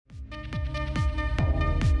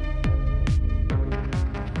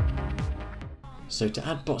So to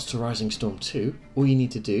add bots to Rising Storm 2, all you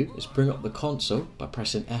need to do is bring up the console by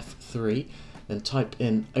pressing F3, then type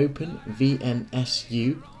in open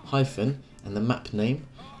VNSU- and the map name.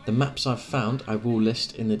 The maps I've found I will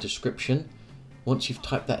list in the description. Once you've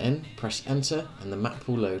typed that in, press enter and the map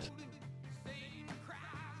will load.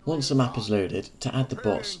 Once the map is loaded, to add the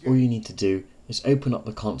bots, all you need to do is open up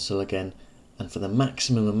the console again, and for the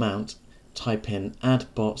maximum amount, type in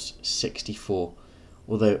add bots 64.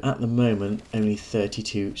 Although at the moment only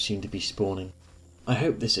 32 seem to be spawning. I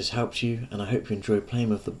hope this has helped you, and I hope you enjoy playing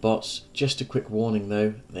with the bots. Just a quick warning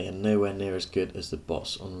though, they are nowhere near as good as the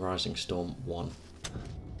bots on Rising Storm 1.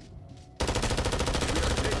 We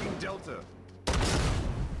are taking Delta.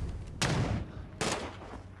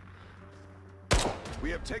 We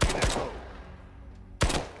have taken Echo.